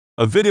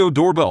A video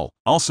doorbell,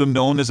 also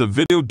known as a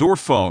video door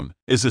phone,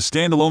 is a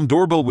standalone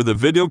doorbell with a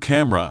video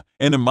camera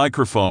and a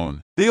microphone.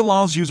 It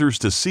allows users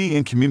to see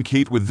and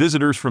communicate with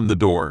visitors from the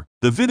door.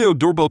 The video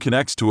doorbell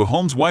connects to a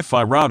home's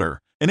Wi-Fi router,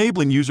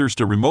 enabling users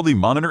to remotely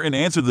monitor and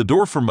answer the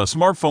door from a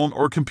smartphone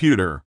or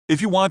computer. If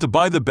you want to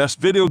buy the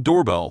best video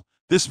doorbell,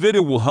 this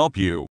video will help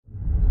you.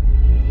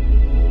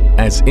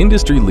 As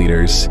industry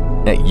leaders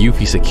at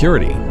Eufy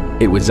Security,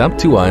 it was up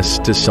to us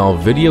to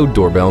solve video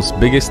doorbell's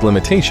biggest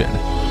limitation,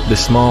 the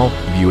small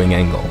viewing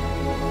angle.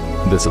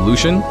 The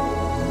solution?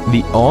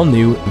 The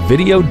all-new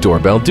Video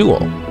Doorbell Dual.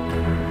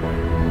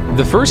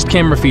 The first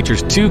camera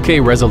features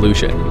 2K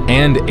resolution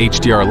and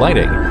HDR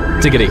lighting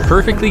to get a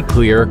perfectly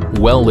clear,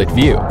 well-lit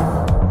view.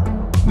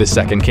 The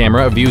second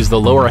camera views the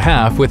lower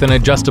half with an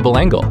adjustable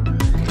angle.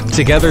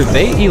 Together,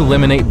 they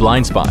eliminate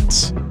blind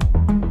spots.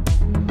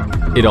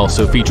 It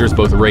also features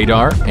both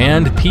radar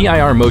and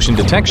PIR motion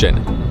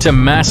detection to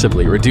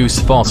massively reduce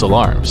false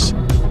alarms.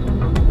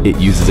 It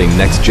uses a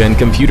next-gen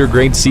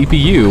computer-grade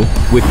CPU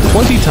with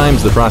 20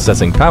 times the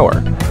processing power.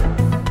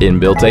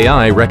 Inbuilt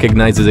AI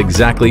recognizes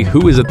exactly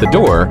who is at the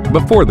door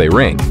before they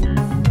ring.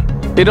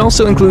 It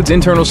also includes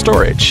internal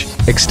storage,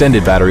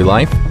 extended battery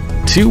life,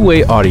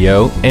 two-way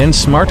audio, and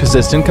smart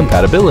assistant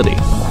compatibility,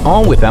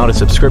 all without a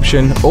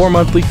subscription or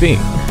monthly fee.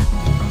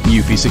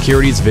 Eufy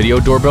Security's Video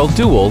Doorbell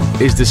Dual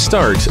is the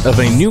start of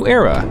a new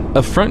era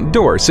of front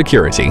door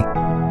security.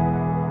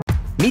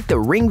 Meet the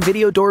Ring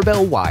Video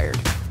Doorbell Wired.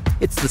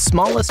 It's the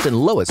smallest and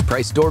lowest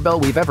priced doorbell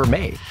we've ever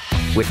made.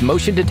 With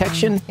motion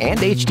detection and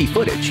HD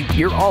footage,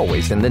 you're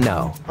always in the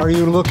know. Are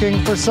you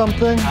looking for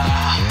something?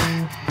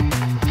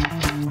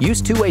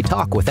 Use two-way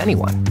talk with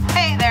anyone.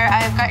 Hey there,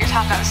 I've got your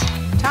tacos.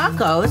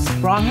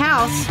 Tacos? Wrong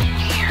house.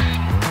 Here.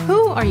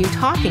 Who are you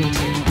talking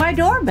to? My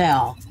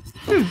doorbell.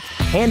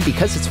 And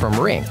because it's from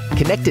Ring,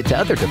 connect it to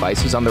other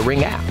devices on the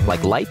Ring app,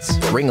 like lights,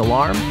 Ring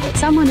alarm,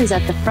 Someone is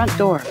at the front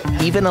door.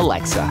 even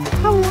Alexa.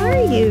 How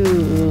are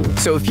you?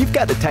 So if you've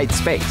got a tight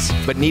space,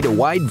 but need a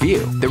wide view,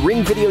 the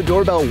Ring Video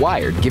Doorbell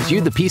Wired gives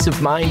you the peace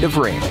of mind of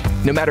Ring.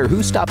 No matter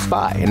who stops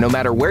by and no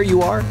matter where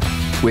you are,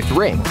 with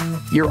Ring,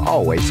 you're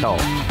always home.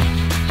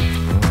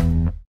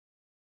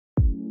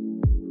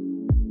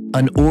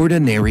 An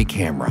ordinary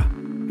camera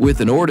with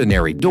an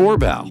ordinary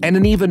doorbell and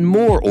an even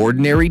more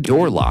ordinary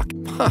door lock.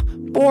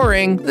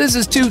 Boring. This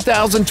is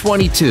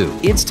 2022.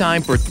 It's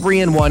time for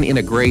 3-in-1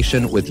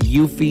 integration with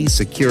Eufy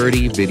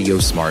Security Video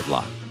Smart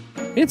Lock.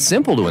 It's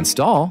simple to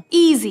install.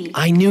 Easy.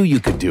 I knew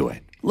you could do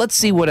it. Let's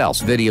see what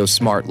else Video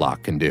Smart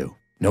Lock can do.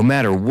 No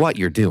matter what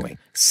you're doing,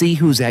 see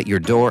who's at your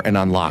door and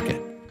unlock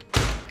it.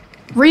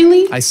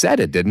 Really? I said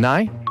it, didn't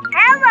I?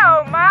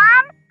 Hello,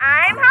 Mom.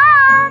 I'm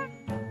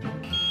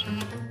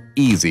home.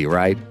 Easy,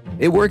 right?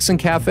 It works in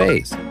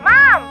cafes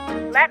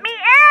Mom, let me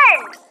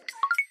in.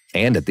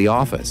 and at the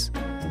office.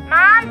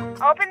 Mom,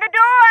 open the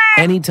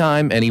door.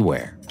 Anytime,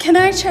 anywhere. Can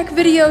I check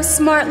Video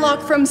Smart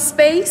Lock from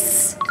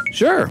space?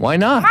 Sure, why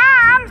not?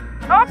 Mom,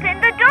 open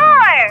the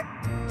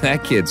door.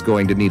 That kid's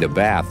going to need a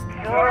bath.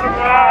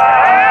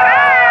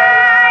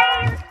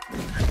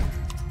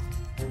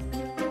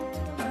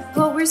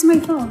 Well, where's my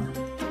phone?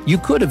 You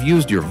could have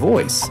used your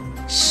voice.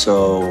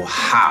 So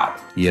how?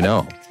 You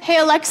know, Hey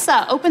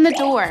Alexa, open the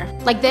door.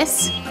 Like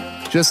this?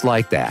 just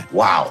like that.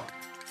 Wow.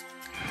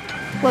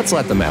 Let's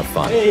let them have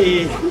fun.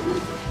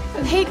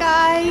 Hey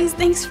guys,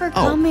 thanks for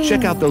Oh, coming.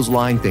 check out those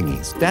line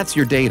thingies. That's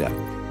your data.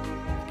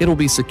 It'll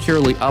be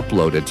securely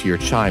uploaded to your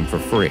Chime for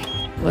free.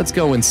 Let's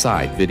go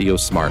inside Video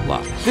Smart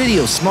Lock.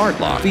 Video Smart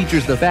Lock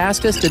features the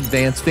fastest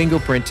advanced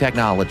fingerprint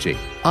technology.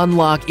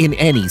 Unlock in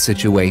any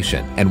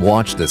situation and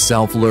watch the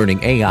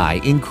self-learning AI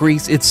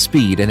increase its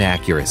speed and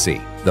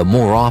accuracy the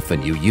more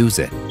often you use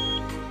it.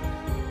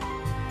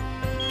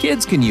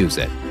 Kids can use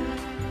it.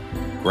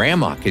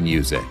 Grandma can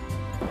use it.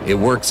 It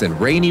works in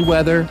rainy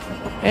weather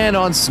and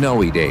on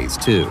snowy days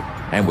too.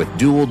 And with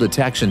dual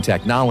detection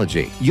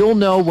technology, you'll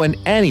know when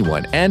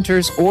anyone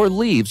enters or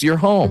leaves your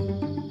home.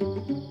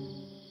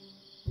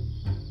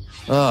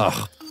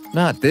 Ugh,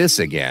 not this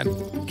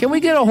again. Can we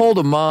get a hold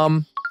of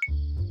Mom?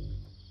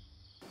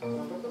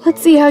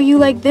 Let's see how you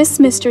like this,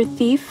 Mr.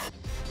 Thief.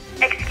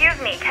 Excuse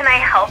me, can I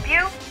help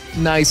you?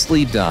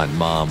 Nicely done,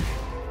 Mom.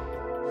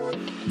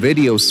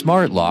 Video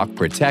Smart Lock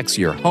protects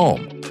your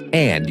home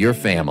and your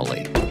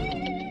family.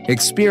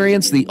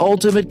 Experience the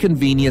ultimate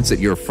convenience at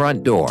your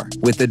front door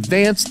with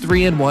advanced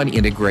 3-in-1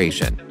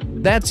 integration.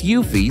 That's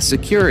Eufy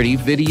Security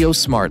Video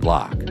Smart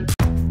Lock.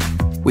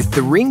 With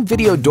the Ring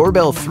Video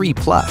Doorbell 3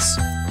 Plus,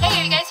 Hey,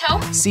 are you guys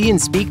home? see and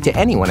speak to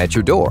anyone at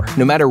your door,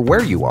 no matter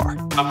where you are.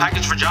 A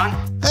package for John?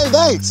 Hey,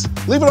 thanks.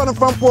 Leave it on the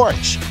front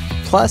porch.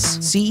 Plus,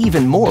 see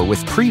even more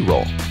with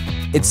pre-roll.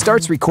 It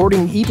starts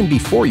recording even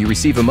before you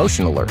receive a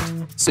motion alert,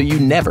 so you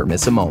never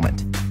miss a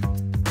moment.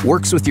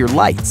 Works with your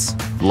lights,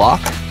 lock,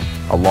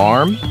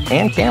 alarm,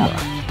 and camera,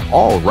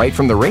 all right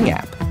from the Ring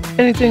app.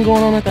 Anything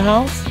going on at the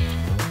house?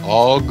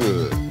 All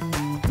good.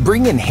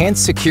 Bring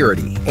enhanced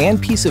security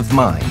and peace of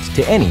mind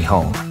to any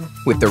home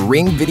with the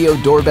Ring Video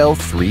Doorbell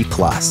 3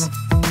 Plus.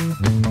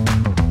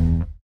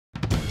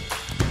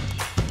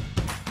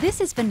 This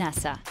is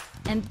Vanessa,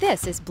 And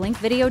this is Blink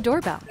Video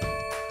Doorbell.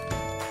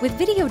 With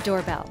Video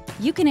Doorbell,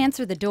 you can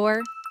answer the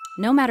door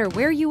no matter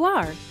where you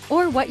are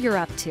or what you're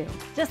up to.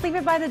 Just leave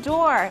it by the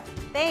door.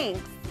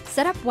 Thanks.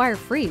 Set up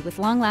wire-free with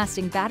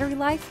long-lasting battery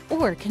life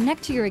or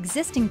connect to your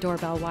existing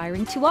doorbell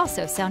wiring to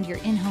also sound your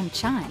in-home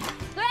chime.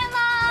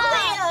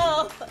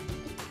 Grandma!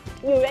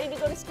 You ready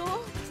to go to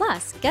school?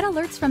 Plus, get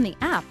alerts from the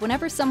app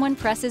whenever someone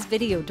presses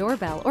Video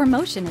Doorbell or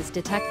motion is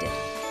detected.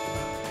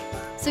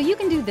 So you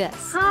can do this.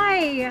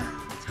 Hi!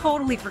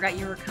 Totally forgot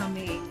you were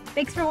coming.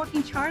 Thanks for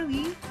walking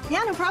Charlie.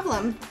 Yeah, no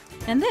problem.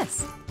 And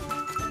this.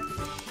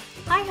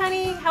 Hi,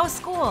 honey. How was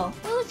school?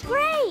 It was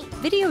great.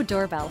 Video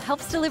Doorbell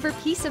helps deliver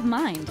peace of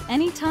mind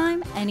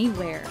anytime,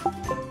 anywhere.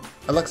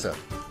 Alexa,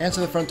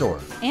 answer the front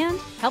door. And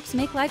helps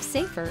make life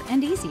safer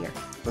and easier.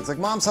 Looks like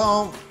Mom's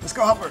home. Let's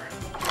go help her.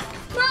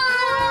 Mom!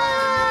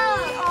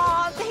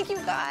 Aw, thank you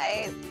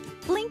guys.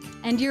 Blink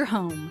and you're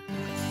home.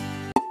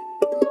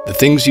 The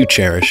things you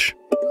cherish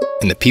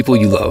and the people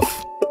you love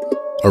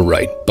are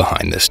right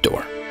behind this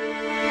door.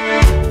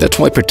 That's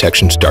why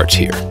protection starts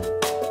here.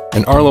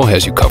 And Arlo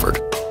has you covered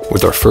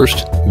with our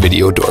first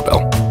video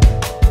doorbell.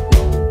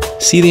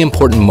 See the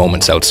important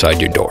moments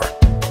outside your door,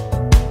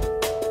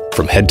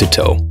 from head to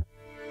toe.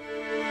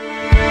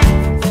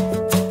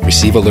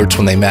 Receive alerts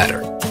when they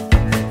matter,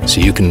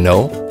 so you can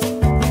know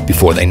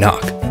before they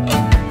knock.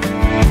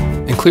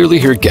 And clearly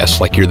hear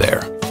guests like you're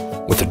there,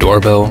 with a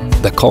doorbell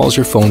that calls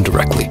your phone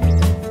directly,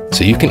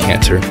 so you can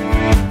answer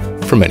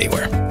from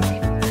anywhere.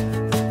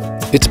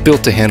 It's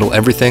built to handle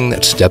everything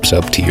that steps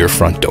up to your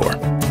front door,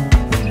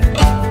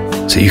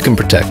 so you can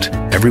protect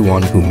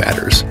everyone who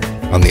matters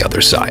on the other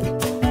side.